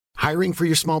Hiring for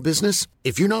your small business?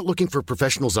 If you're not looking for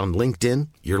professionals on LinkedIn,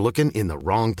 you're looking in the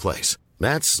wrong place.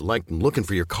 That's like looking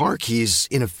for your car keys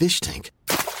in a fish tank.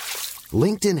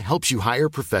 LinkedIn helps you hire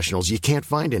professionals you can't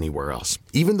find anywhere else,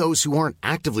 even those who aren't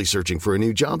actively searching for a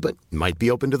new job but might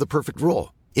be open to the perfect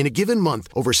role. In a given month,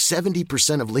 over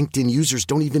 70% of LinkedIn users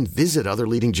don't even visit other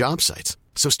leading job sites.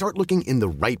 So start looking in the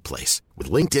right place.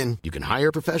 With LinkedIn, you can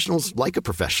hire professionals like a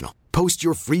professional. Post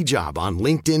your free job on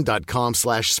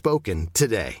linkedin.com/spoken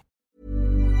today.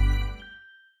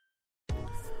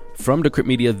 From Decrypt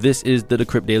Media, this is the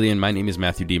Decrypt Daily, and my name is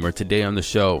Matthew Deemer. Today on the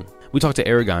show, we talk to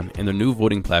Aragon and their new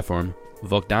voting platform,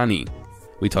 Vote.Dani.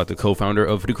 We talk to co-founder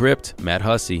of Decrypt, Matt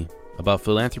Hussey, about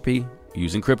philanthropy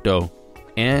using crypto.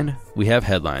 And we have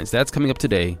headlines. That's coming up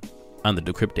today on the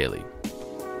Decrypt Daily.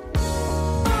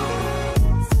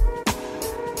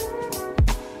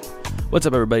 What's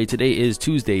up, everybody? Today is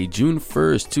Tuesday, June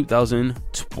 1st,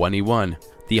 2021,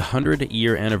 the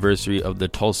 100-year anniversary of the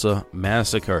Tulsa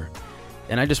Massacre.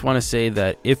 And I just want to say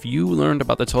that if you learned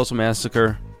about the Tulsa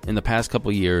Massacre in the past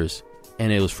couple years and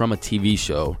it was from a TV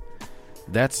show,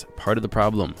 that's part of the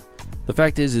problem. The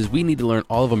fact is we need to learn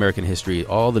all of American history,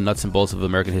 all the nuts and bolts of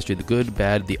American history, the good,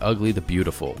 bad, the ugly, the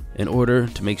beautiful, in order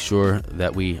to make sure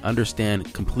that we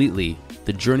understand completely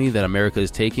the journey that America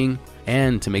is taking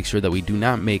and to make sure that we do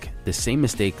not make the same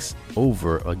mistakes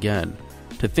over again.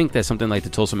 To think that something like the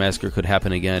Tulsa Massacre could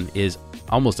happen again is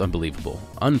almost unbelievable,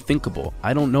 unthinkable.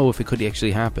 I don't know if it could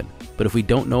actually happen. But if we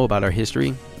don't know about our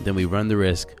history, then we run the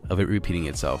risk of it repeating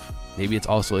itself. Maybe it's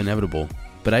also inevitable.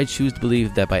 But I choose to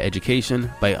believe that by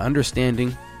education, by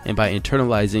understanding, and by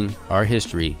internalizing our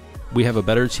history, we have a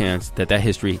better chance that that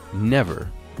history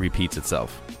never repeats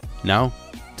itself. Now,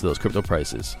 to those crypto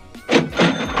prices.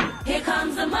 Here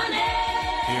comes the money.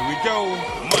 Here we go.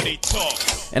 Money talk.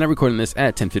 And I'm recording this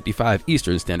at 10:55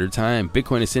 Eastern Standard Time.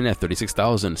 Bitcoin is sitting at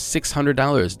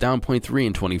 $36,600, down 0.3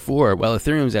 in 24, while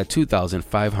Ethereum is at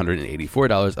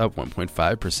 $2,584, up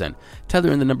 1.5%.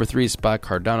 Tether in the number 3 spot,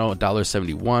 Cardano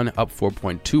 $1.71, up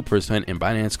 4.2%, and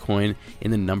Binance Coin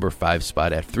in the number 5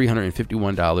 spot at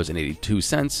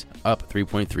 $351.82, up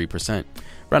 3.3%.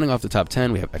 Rounding off the top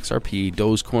 10, we have XRP,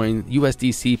 Dogecoin,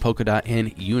 USDC, Polkadot,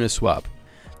 and Uniswap.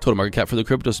 Total market cap for the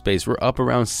crypto space, we're up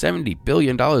around $70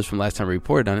 billion from last time we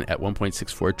reported on it at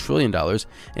 $1.64 trillion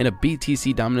and a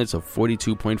BTC dominance of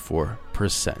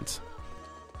 42.4%.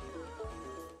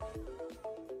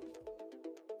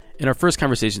 In our first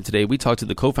conversation today, we talked to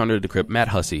the co-founder of Decrypt, Matt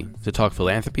Hussey, to talk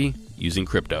philanthropy using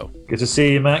crypto. Good to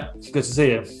see you, Matt. Good to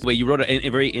see you. Wait, you wrote a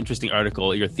very interesting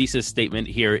article. Your thesis statement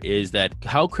here is that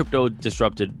how crypto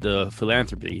disrupted the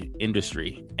philanthropy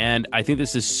industry. And I think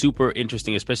this is super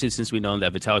interesting, especially since we know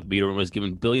that Vitalik Buterin was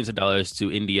giving billions of dollars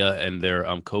to India and their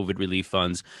COVID relief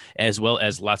funds, as well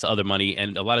as lots of other money.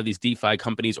 And a lot of these DeFi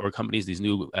companies or companies, these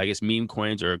new, I guess, meme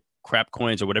coins or crap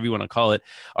coins or whatever you want to call it,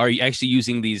 are actually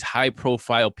using these high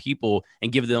profile people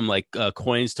and give them like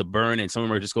coins to burn. And some of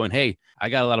them are just going, hey, I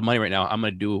got a lot of money right now. I'm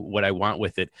going to do what I want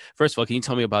with it. First of all, can you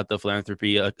tell me about the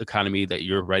philanthropy economy that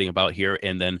you're writing about here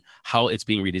and then how it's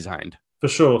being redesigned? For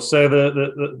sure. So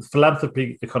the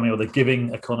philanthropy economy, or the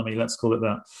giving economy, let's call it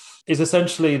that, is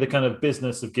essentially the kind of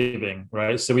business of giving,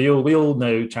 right? So we all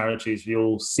know charities. We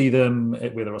all see them,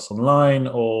 whether it's online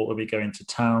or when we go into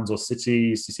towns or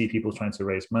cities to see people trying to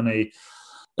raise money.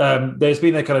 There's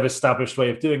been a kind of established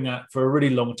way of doing that for a really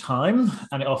long time,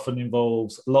 and it often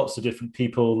involves lots of different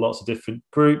people, lots of different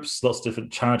groups, lots of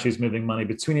different charities moving money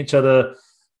between each other,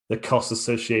 the costs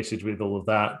associated with all of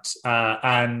that.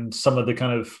 And some of the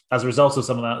kind of, as a result of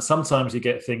some of that, sometimes you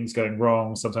get things going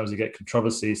wrong. Sometimes you get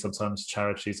controversy. Sometimes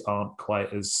charities aren't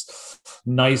quite as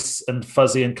nice and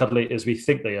fuzzy and cuddly as we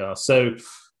think they are. So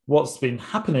what's been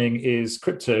happening is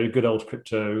crypto, good old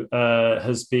crypto,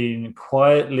 has been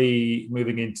quietly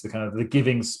moving into the kind of the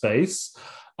giving space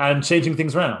and changing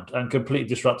things around and completely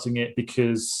disrupting it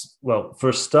because, well, for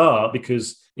a start,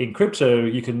 because in crypto,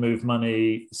 you can move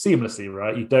money seamlessly,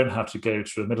 right? You don't have to go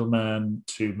to a middleman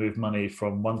to move money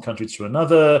from one country to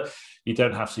another. You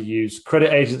don't have to use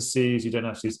credit agencies. You don't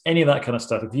have to use any of that kind of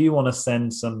stuff. If you want to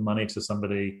send some money to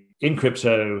somebody in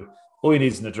crypto, all you need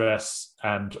is an address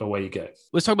and away you go.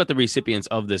 Let's talk about the recipients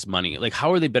of this money. Like,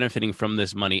 how are they benefiting from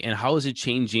this money and how is it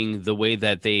changing the way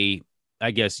that they,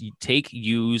 I guess, take,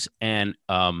 use, and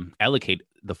allocate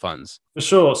the funds? For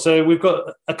sure. So we've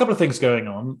got a couple of things going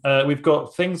on. We've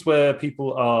got things where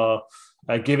people are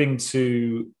giving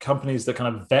to companies that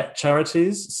kind of vet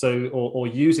charities. So, or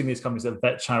using these companies that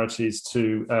vet charities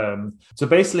to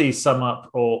basically sum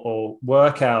up or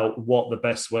work out what the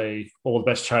best way or the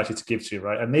best charity to give to,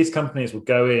 right? And these companies will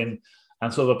go in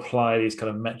and sort of apply these kind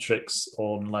of metrics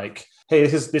on like, hey,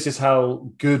 this is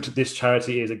how good this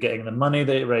charity is at getting the money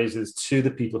that it raises to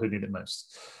the people who need it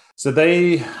most. So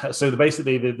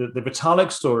basically the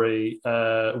Vitalik story,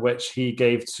 which he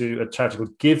gave to a charity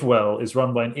called GiveWell, is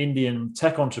run by an Indian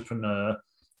tech entrepreneur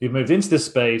who moved into this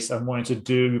space and wanted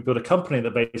to build a company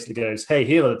that basically goes, hey,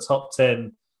 here are the top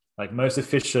 10 like most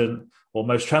efficient or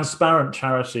most transparent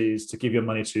charities to give your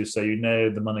money to, so you know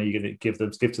the money you're going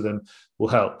to give to them will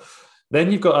help.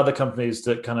 Then you've got other companies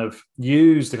that kind of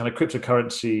use the kind of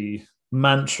cryptocurrency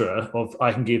mantra of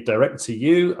I can give direct to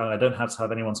you and I don't have to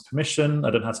have anyone's permission.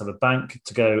 I don't have to have a bank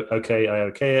to go, okay, I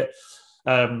okay it.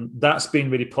 That's been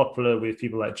really popular with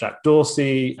people like Jack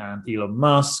Dorsey and Elon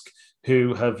Musk,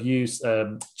 who have used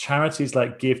charities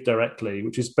like Give Directly,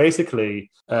 which is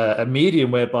basically a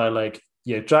medium whereby like,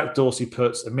 Jack Dorsey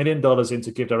puts $1 million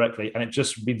into Give Directly, and it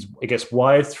just means it gets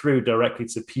wired through directly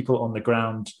to people on the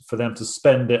ground for them to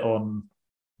spend it on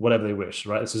whatever they wish,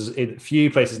 right? This is in a few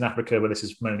places in Africa where this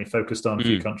is mainly focused on, a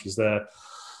few countries there.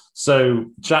 So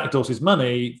Jack Dorsey's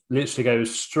money literally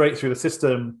goes straight through the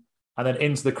system and then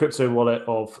into the crypto wallet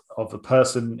of a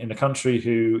person in the country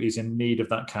who is in need of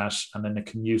that cash, and then they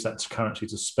can use that currency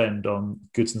to spend on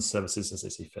goods and services as they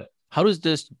see fit. How does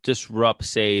this disrupt,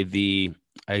 say, the,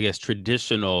 I guess,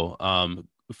 traditional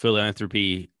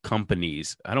philanthropy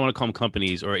companies? I don't want to call them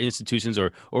companies, or institutions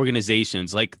or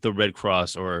organizations like the Red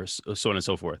Cross or so on and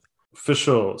so forth. For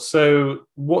sure. So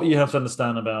what you have to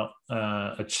understand about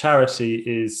a charity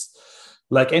is,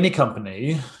 like any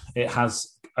company, it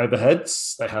has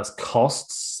overheads, it has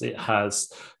costs, it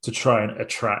has to try and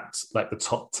attract like the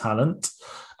top talent.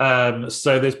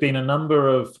 So there's been a number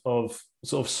of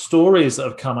sort of stories that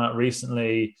have come out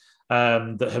recently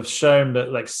that have shown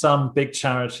that like some big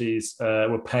charities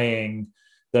were paying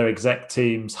their exec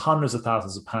teams hundreds of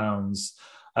thousands of pounds,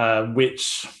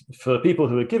 which for people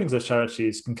who are giving to those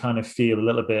charities can kind of feel a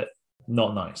little bit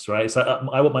not nice, right? So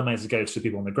I want my money to go to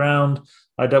people on the ground.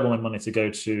 I don't want my money to go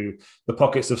to the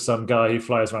pockets of some guy who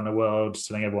flies around the world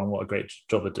telling everyone what a great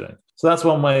job they're doing. So that's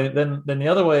one way. Then the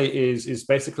other way is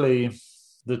basically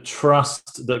the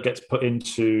trust that gets put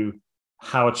into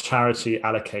how a charity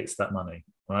allocates that money,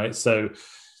 right? So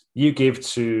you give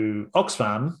to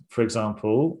Oxfam, for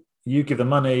example, you give the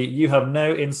money, you have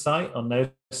no insight or no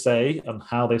say on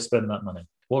how they spend that money.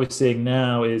 What we're seeing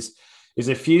now is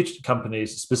a few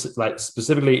companies,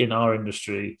 specifically in our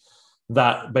industry,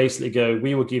 that basically go,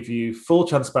 we will give you full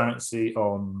transparency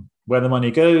on where the money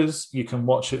goes. You can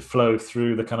watch it flow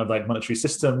through the kind of like monetary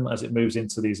system as it moves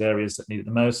into these areas that need it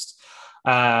the most.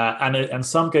 And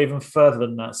some go even further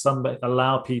than that. Some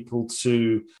allow people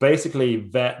to basically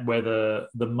vet whether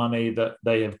the money that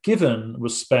they have given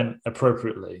was spent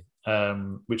appropriately,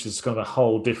 which is kind of a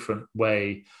whole different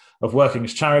way of working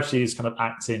as charities, kind of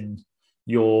act in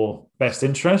your best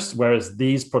interest, whereas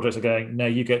these projects are going, no,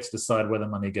 you get to decide where the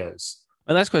money goes.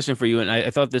 My last question for you, and I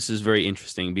thought this is very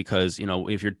interesting because,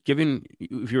 if you're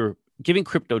giving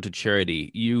crypto to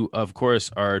charity, you of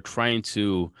course are trying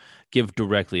to give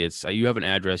directly. It's you have an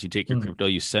address, you take your crypto,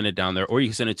 you send it down there, or you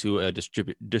can send it to a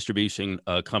distribution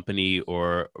company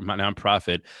or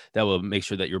nonprofit that will make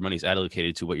sure that your money is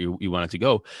allocated to what you want it to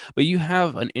go. But you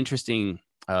have an interesting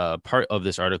part of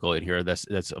this article in here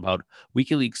that's about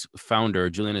WikiLeaks founder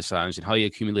Julian Assange and how he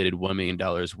accumulated $1 million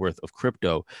worth of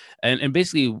crypto, and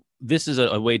basically this is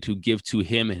a way to give to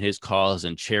him and his cause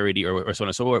and charity or so on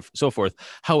and so forth.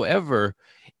 However,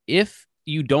 if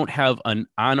you don't have an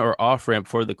on or off ramp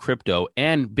for the crypto,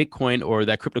 and Bitcoin or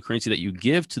that cryptocurrency that you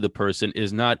give to the person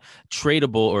is not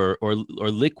tradable or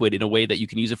liquid in a way that you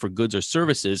can use it for goods or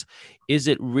services, is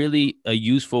it really a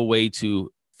useful way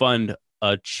to fund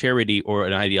a charity or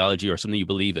an ideology or something you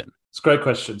believe in? It's a great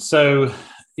question. So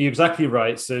you're exactly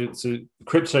right. So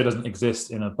crypto doesn't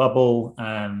exist in a bubble,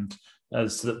 and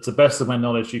as to the best of my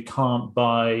knowledge, you can't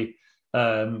buy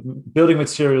building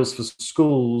materials for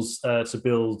schools to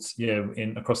build,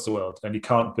 in across the world, and you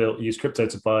can't use crypto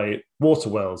to buy water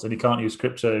wells, and you can't use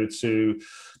crypto to,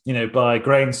 buy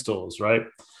grain stores, right?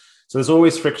 So there's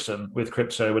always friction with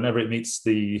crypto whenever it meets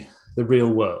the real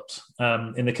world.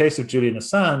 In the case of Julian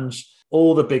Assange,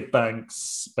 all the big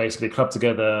banks basically clubbed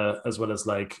together, as well as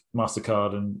like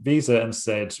MasterCard and Visa, and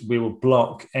said, we will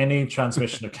block any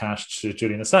transmission of cash to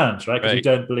Julian Assange, right?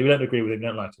 Because we don't agree with him, we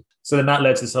don't like it. So then that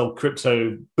led to this whole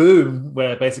crypto boom,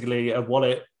 where basically a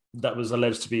wallet that was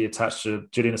alleged to be attached to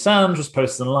Julian Assange was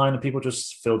posted online and people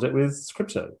just filled it with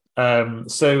crypto.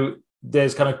 So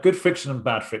there's kind of good friction and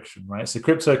bad friction, right? So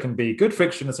crypto can be good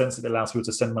friction in the sense that it allows people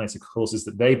to send money to causes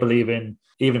that they believe in,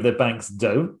 even if their banks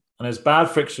don't. And there's bad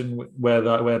friction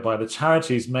whereby the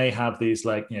charities may have these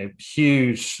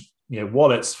huge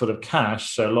wallets full of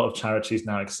cash. So a lot of charities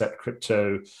now accept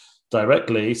crypto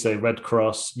directly. So Red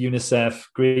Cross, UNICEF,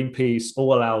 Greenpeace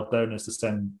all allow donors to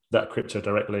send that crypto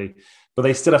directly, but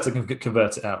they still have to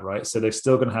convert it out, right? So they're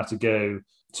still going to have to go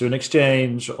to an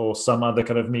exchange or some other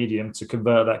kind of medium to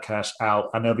convert that cash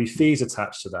out, and there'll be fees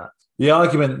attached to that. The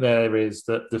argument there is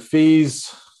that the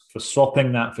fees for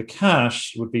swapping that for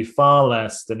cash would be far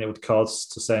less than it would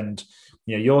cost to send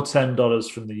your $10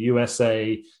 from the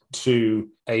USA to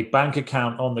a bank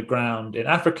account on the ground in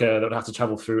Africa that would have to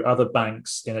travel through other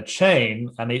banks in a chain,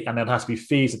 and there'd have to be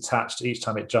fees attached each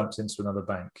time it jumps into another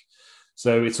bank.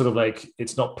 So it's sort of like,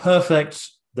 it's not perfect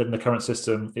than the current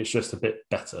system, it's just a bit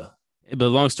better. But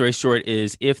long story short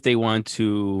is, if they want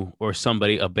to, or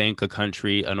somebody, a bank, a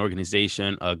country, an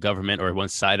organization, a government, or one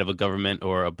side of a government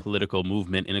or a political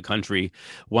movement in a country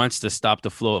wants to stop the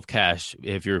flow of cash,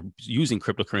 if you're using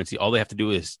cryptocurrency, all they have to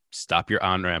do is stop your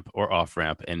on-ramp or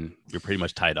off-ramp, and you're pretty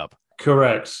much tied up.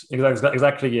 Correct.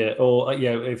 Exactly. Yeah. Or,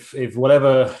 if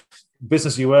whatever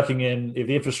business you're working in, if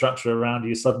the infrastructure around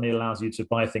you suddenly allows you to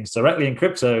buy things directly in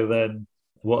crypto, then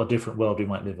what a different world we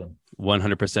might live in.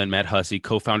 100%. Matt Hussey,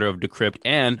 co-founder of Decrypt,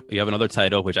 and you have another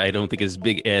title, which I don't think is as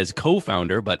big as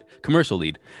co-founder, but commercial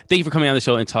lead. Thank you for coming on the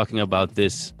show and talking about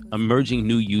this emerging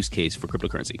new use case for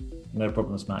cryptocurrency. No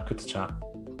problems, Matt. Good to chat.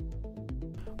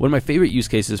 One of my favorite use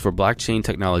cases for blockchain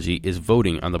technology is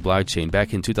voting on the blockchain.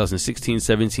 Back in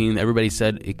 2016-17, everybody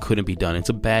said it couldn't be done. It's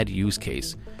a bad use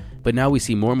case. But now we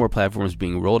see more and more platforms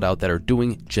being rolled out that are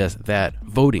doing just that,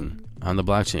 voting on the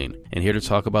blockchain. And here to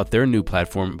talk about their new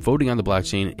platform, Voting on the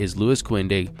Blockchain, is Luis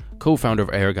Cuende, co-founder of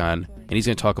Aragon, and he's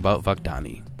going to talk about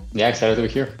Voktani. Yeah, excited to be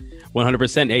here.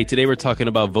 100%. Hey, today we're talking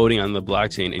about voting on the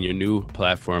blockchain and your new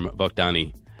platform,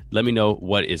 Voktani. Let me know,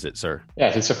 what is it, sir? Yeah,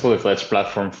 it's a fully fledged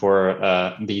platform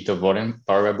for digital voting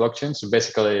powered by blockchain. So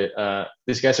basically,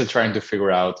 these guys are trying to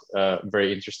figure out a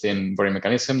very interesting voting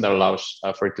mechanism that allows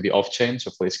for it to be off-chain,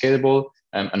 so fully scalable,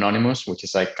 and anonymous, which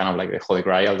is like kind of like the holy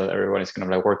grail that everyone is kind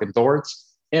of like working towards.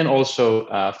 And also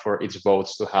for its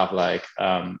votes to have like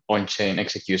on-chain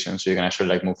execution, so you can actually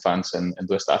like move funds and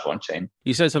do stuff on-chain.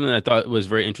 You said something that I thought was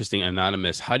very interesting,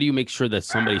 anonymous. How do you make sure that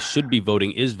somebody should be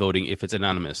voting is voting if it's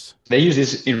anonymous? They use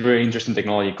this very interesting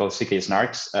technology called CK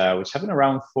Snarks, which have been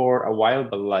around for a while,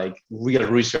 but like real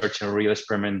research and real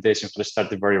experimentation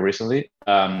started very recently.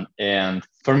 And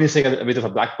for me, it's like a bit of a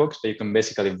black box, but you can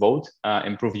basically vote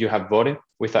and prove you have voted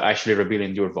without actually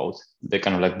revealing your vote, the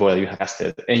kind of like vote that you have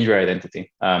casted and your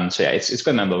identity. So yeah, it's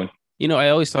quite mind-blowing. I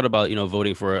always thought about,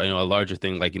 voting for, a larger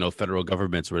thing like, federal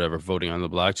governments or whatever, voting on the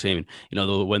blockchain.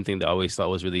 The one thing that I always thought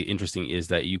was really interesting is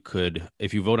that you could,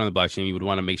 if you vote on the blockchain, you would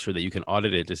want to make sure that you can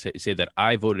audit it to say that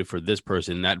I voted for this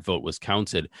person, that vote was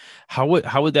counted. How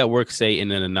would that work, say, in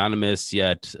an anonymous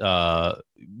yet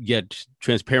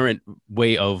transparent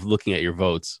way of looking at your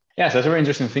votes? Yeah, so that's a very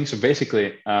interesting thing. So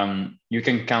basically, you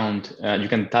can count, you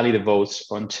can tally the votes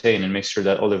on chain and make sure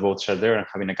that all the votes are there and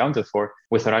have been accounted for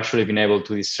without actually being able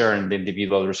to discern the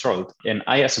individual result. And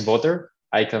I, as a voter,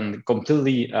 I can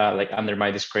completely, under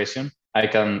my discretion, I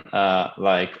can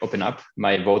open up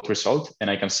my vote result and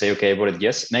I can say, okay, I voted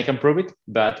yes, and I can prove it,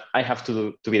 but I have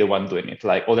to be the one doing it.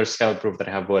 Like others cannot prove that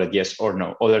I have voted yes or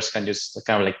no. Others can just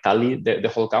kind of like tally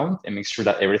the whole count and make sure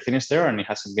that everything is there and it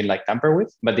hasn't been like tampered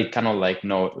with, but they cannot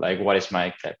know what is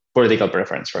my political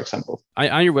preference, for example.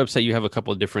 On your website, you have a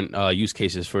couple of different use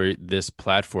cases for this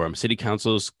platform: city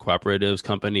councils, cooperatives,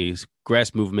 companies,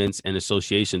 grass movements, and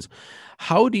associations.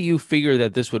 How do you figure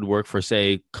that this would work for,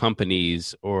 say,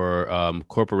 companies or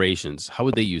corporations? How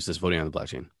would they use this voting on the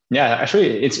blockchain? Yeah,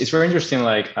 actually, it's very interesting.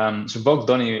 So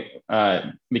Voktani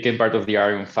became part of the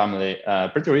Aragon family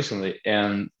pretty recently,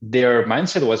 and their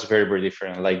mindset was very, very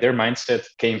different. Like their mindset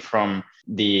came from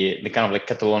the kind of like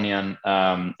Catalonian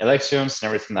elections and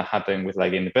everything that happened with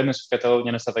like the independence of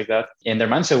Catalonia and stuff like that. And their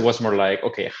mindset was more like,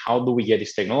 okay, how do we get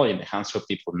this technology in the hands of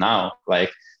people now?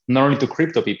 Like not only to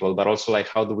crypto people, but also like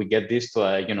how do we get this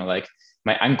to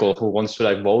my uncle who wants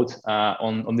to vote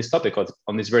on this topic,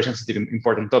 on this very sensitive,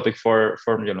 important topic for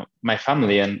my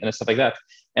family and stuff like that.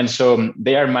 And so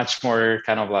they are much more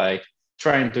kind of like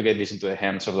trying to get this into the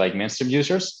hands of like mainstream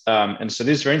users. And so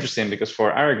this is very interesting because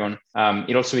for Aragon,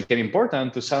 it also became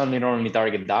important to suddenly not only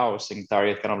target DAOs and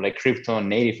target kind of like crypto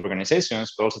native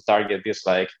organizations, but also target these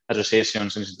like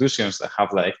associations, institutions that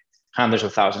have like hundreds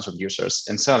of thousands of users,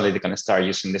 and suddenly they can start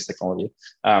using this technology.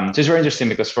 So it's very interesting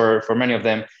because for many of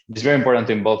them, it's very important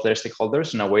to involve their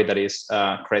stakeholders in a way that is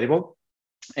credible,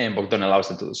 and Voktani allows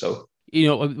them to do so.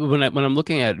 When I'm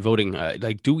looking at voting,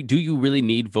 do you really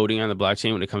need voting on the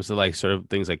blockchain when it comes to like sort of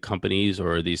things like companies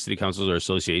or these city councils or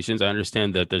associations? I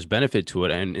understand that there's benefit to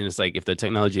it, and it's like if the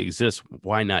technology exists,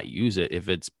 why not use it if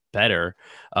it's better,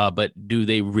 but do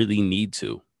they really need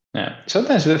to? Yeah,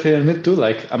 sometimes they feel need to.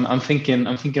 Like I'm thinking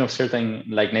of certain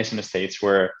like nation states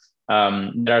where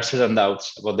there are certain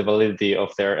doubts about the validity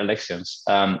of their elections,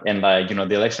 and like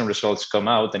the election results come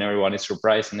out and everyone is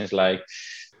surprised, and it's like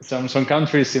some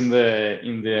countries in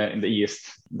the East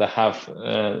that have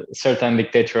certain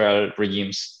dictatorial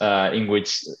regimes in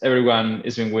which everyone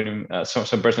has been winning,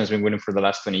 some person has been winning for the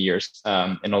last 20 years,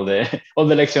 and all the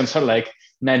elections are like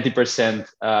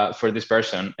 90% for this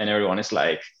person, and everyone is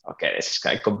like, okay, this is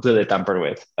like completely tampered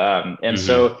with, and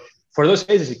so for those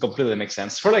cases it completely makes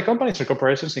sense. For like companies or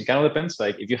corporations, it kind of depends.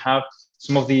 Like if you have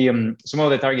some of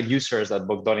the target users that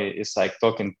Bogdani is like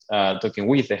talking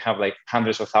with, they have like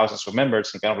hundreds of thousands of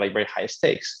members and kind of like very high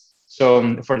stakes.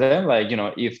 So for them, like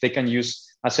if they can use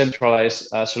a centralized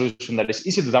solution that is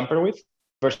easy to tamper with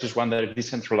versus one that is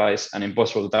decentralized and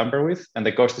impossible to tamper with, and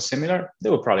the cost is similar, they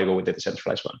will probably go with the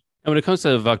decentralized one. And when it comes to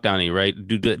Vokdani, right,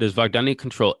 does Vokdani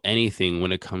control anything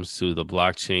when it comes to the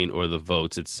blockchain or the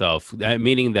votes itself?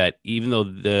 Meaning that even though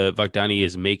the Vokdani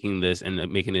is making this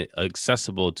and making it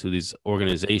accessible to these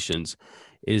organizations,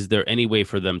 is there any way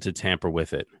for them to tamper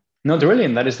with it? Not really,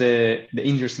 and that is the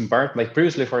interesting part. Like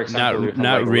previously, for example,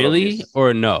 not really,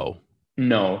 or no?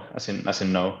 No, as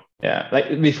in no. Yeah,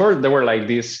 like before there were like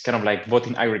these kind of like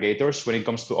voting aggregators when it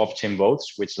comes to off-chain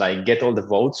votes, which like get all the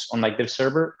votes on like their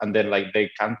server and then like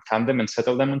they can count them and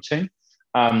settle them on chain.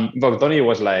 Vokdani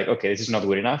was like, okay, this is not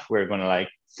good enough. We're gonna like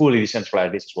fully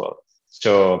decentralize this as well.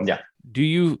 So yeah. Do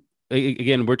you?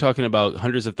 Again, we're talking about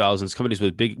hundreds of thousands, companies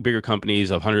with bigger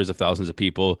companies of hundreds of thousands of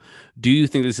people. Do you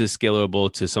think this is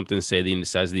scalable to something, say, the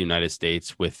size of the United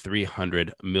States with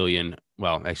 300 million?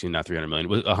 Well, actually, not 300 million,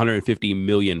 with 150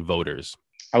 million voters.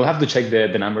 I will have to check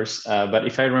the numbers, but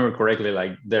if I remember correctly,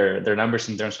 like their numbers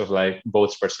in terms of like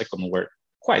votes per second were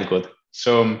quite good.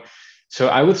 So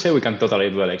I would say we can totally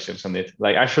do elections on it.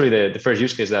 Like actually, the first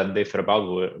use case that they thought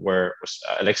about was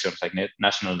elections, like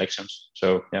national elections.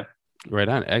 So yeah. Right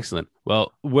on. Excellent.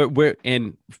 Well, where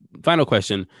and final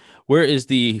question, where is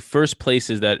the first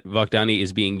places that Vokdani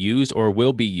is being used or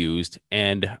will be used,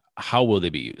 and how will they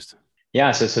be used?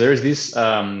 Yeah, so there's this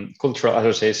cultural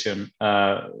association,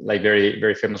 like very,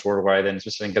 very famous worldwide, and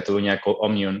especially in Catalonia, called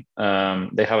Omnium.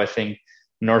 They have, I think,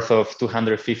 north of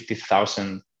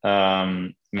 250,000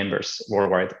 members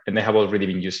worldwide, and they have already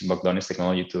been using Vokdani's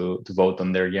technology to vote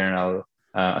on their general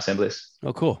assemblies.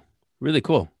 Oh, cool. Really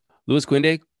cool. Luis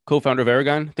Quinde, co-founder of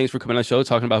Aragon, thanks for coming on the show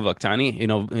talking about Vokdani. You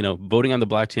know, voting on the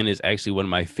blockchain is actually one of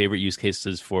my favorite use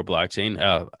cases for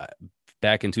blockchain.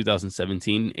 Back in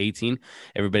 2017, 18,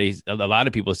 a lot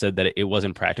of people said that it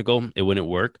wasn't practical, it wouldn't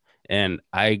work, and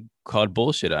I called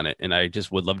bullshit on it. And I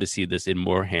just would love to see this in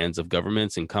more hands of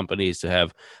governments and companies to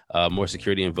have more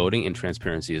security in voting and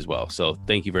transparency as well. So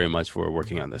thank you very much for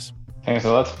working on this. Thanks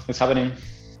a lot. It's happening.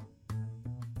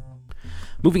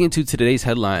 Moving into today's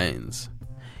headlines.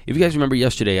 If you guys remember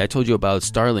yesterday, I told you about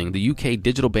Starling, the UK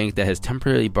digital bank that has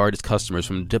temporarily barred its customers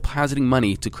from depositing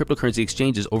money to cryptocurrency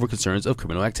exchanges over concerns of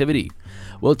criminal activity.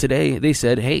 Well, today they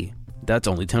said, hey, that's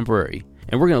only temporary.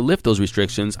 And we're going to lift those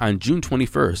restrictions on June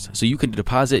 21st so you can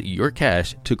deposit your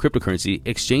cash to cryptocurrency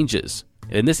exchanges.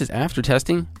 And this is after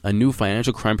testing a new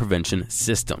financial crime prevention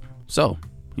system. So,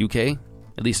 UK,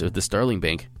 at least with the Starling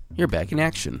Bank, you're back in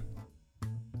action.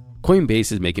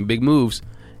 Coinbase is making big moves,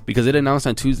 because it announced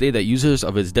on Tuesday that users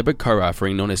of its debit card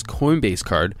offering known as Coinbase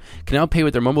Card can now pay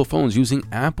with their mobile phones using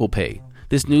Apple Pay.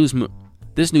 This news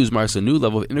marks a new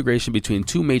level of integration between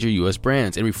two major US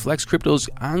brands and reflects crypto's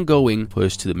ongoing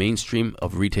push to the mainstream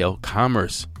of retail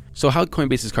commerce. So how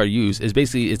Coinbase's card used is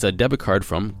basically it's a debit card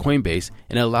from Coinbase,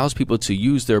 and it allows people to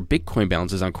use their Bitcoin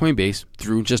balances on Coinbase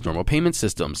through just normal payment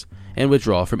systems and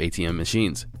withdraw from ATM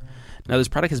machines. Now, this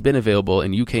product has been available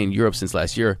in UK and Europe since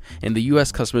last year, and the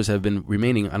US customers have been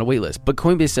remaining on a waitlist. But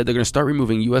Coinbase said they're going to start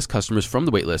removing US customers from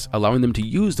the waitlist, allowing them to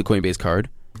use the Coinbase card,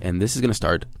 and this is going to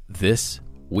start this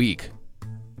week.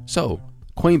 So,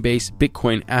 Coinbase,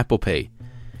 Bitcoin, Apple Pay.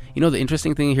 You know, the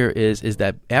interesting thing here is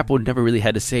that Apple never really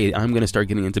had to say, I'm going to start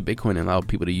getting into Bitcoin and allow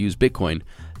people to use Bitcoin.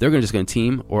 They're just going to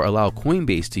team or allow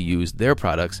Coinbase to use their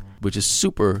products, which is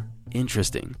super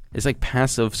interesting. It's like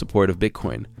passive support of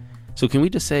Bitcoin. So can we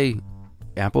just say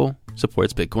Apple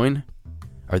supports Bitcoin?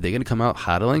 Are they going to come out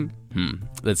hodling?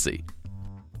 Let's see.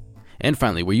 And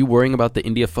finally, were you worrying about the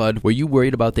India FUD? Were you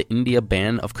worried about the India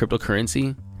ban of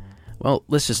cryptocurrency? Well,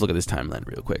 let's just look at this timeline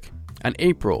real quick. On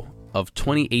April of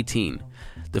 2018,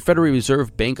 the Federal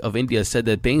Reserve Bank of India said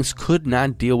that banks could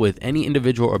not deal with any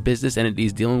individual or business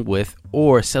entities dealing with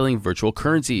or selling virtual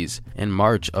currencies. In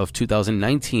March of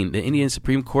 2019, the Indian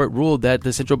Supreme Court ruled that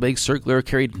the central bank circular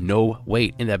carried no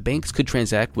weight and that banks could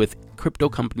transact with crypto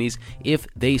companies if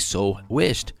they so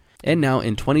wished. And now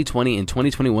in 2020 and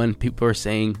 2021, people are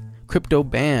saying, crypto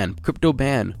ban, crypto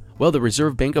ban. Well, the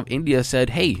Reserve Bank of India said,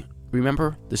 hey,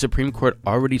 remember, the Supreme Court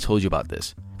already told you about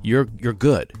this. You're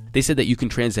good. They said that you can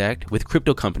transact with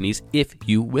crypto companies if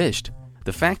you wished.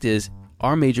 The fact is,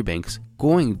 are major banks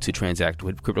going to transact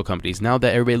with crypto companies now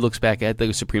that everybody looks back at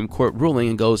the Supreme Court ruling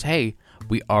and goes, hey,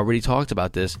 we already talked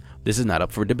about this. This is not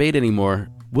up for debate anymore.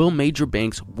 Will major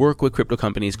banks work with crypto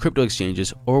companies, crypto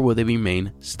exchanges, or will they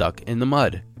remain stuck in the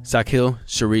mud? Sahil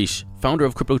Shirish, founder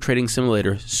of crypto trading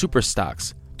simulator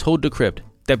Superstocks, told Decrypt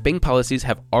that bank policies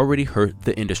have already hurt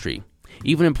the industry.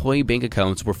 Even employee bank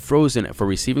accounts were frozen for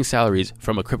receiving salaries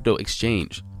from a crypto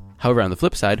exchange. However, on the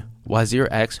flip side,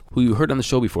 WazirX, who you heard on the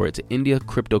show before, it's an India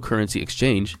cryptocurrency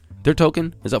exchange, their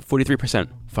token is up 43%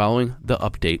 following the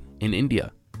update in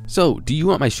India. So, do you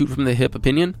want my shoot from the hip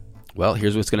opinion? Well,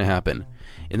 here's what's going to happen.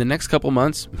 In the next couple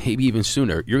months, maybe even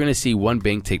sooner, you're going to see one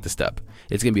bank take the step.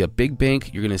 It's going to be a big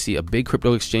bank. You're going to see a big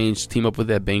crypto exchange team up with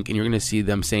that bank, and you're going to see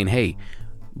them saying, hey,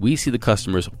 we see the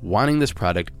customers wanting this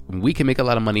product. We can make a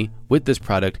lot of money with this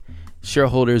product.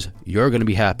 Shareholders, you're going to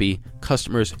be happy.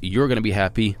 Customers, you're going to be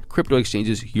happy. Crypto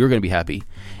exchanges, you're going to be happy.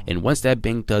 And once that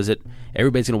bank does it,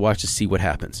 everybody's going to watch to see what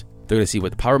happens. They're going to see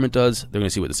what the Parliament does. They're going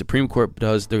to see what the Supreme Court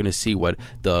does. They're going to see what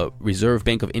the Reserve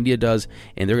Bank of India does.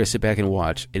 And they're going to sit back and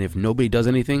watch. And if nobody does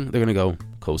anything, they're going to go,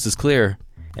 coast is clear.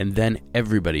 And then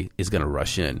everybody is going to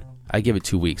rush in. I give it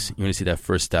 2 weeks. You're going to see that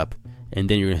first step. And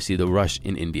then you're going to see the rush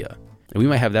in India. And we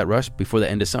might have that rush before the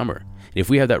end of summer. And if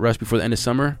we have that rush before the end of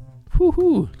summer,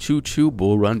 whoo-hoo, choo-choo,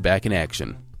 bull run back in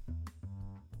action.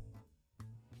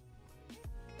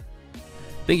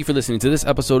 Thank you for listening to this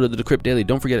episode of the Decrypt Daily.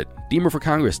 Don't forget it. Deemer for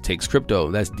Congress takes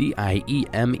crypto. That's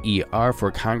DIEMER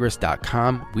for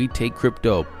Congress.com. We take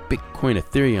crypto. Bitcoin,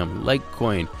 Ethereum,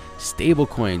 Litecoin,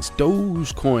 stablecoins,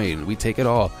 Dogecoin. We take it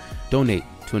all. Donate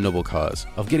to a noble cause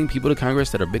of getting people to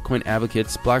Congress that are Bitcoin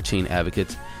advocates, blockchain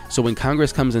advocates. So when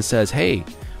Congress comes and says, hey,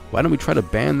 why don't we try to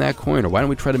ban that coin, or why don't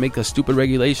we try to make a stupid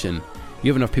regulation?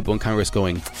 You have enough people in Congress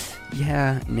going,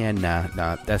 yeah,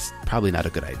 nah, that's probably not a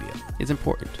good idea. It's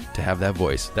important to have that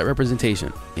voice, that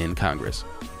representation in Congress.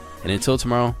 And until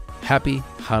tomorrow, happy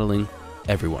hodling,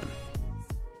 everyone.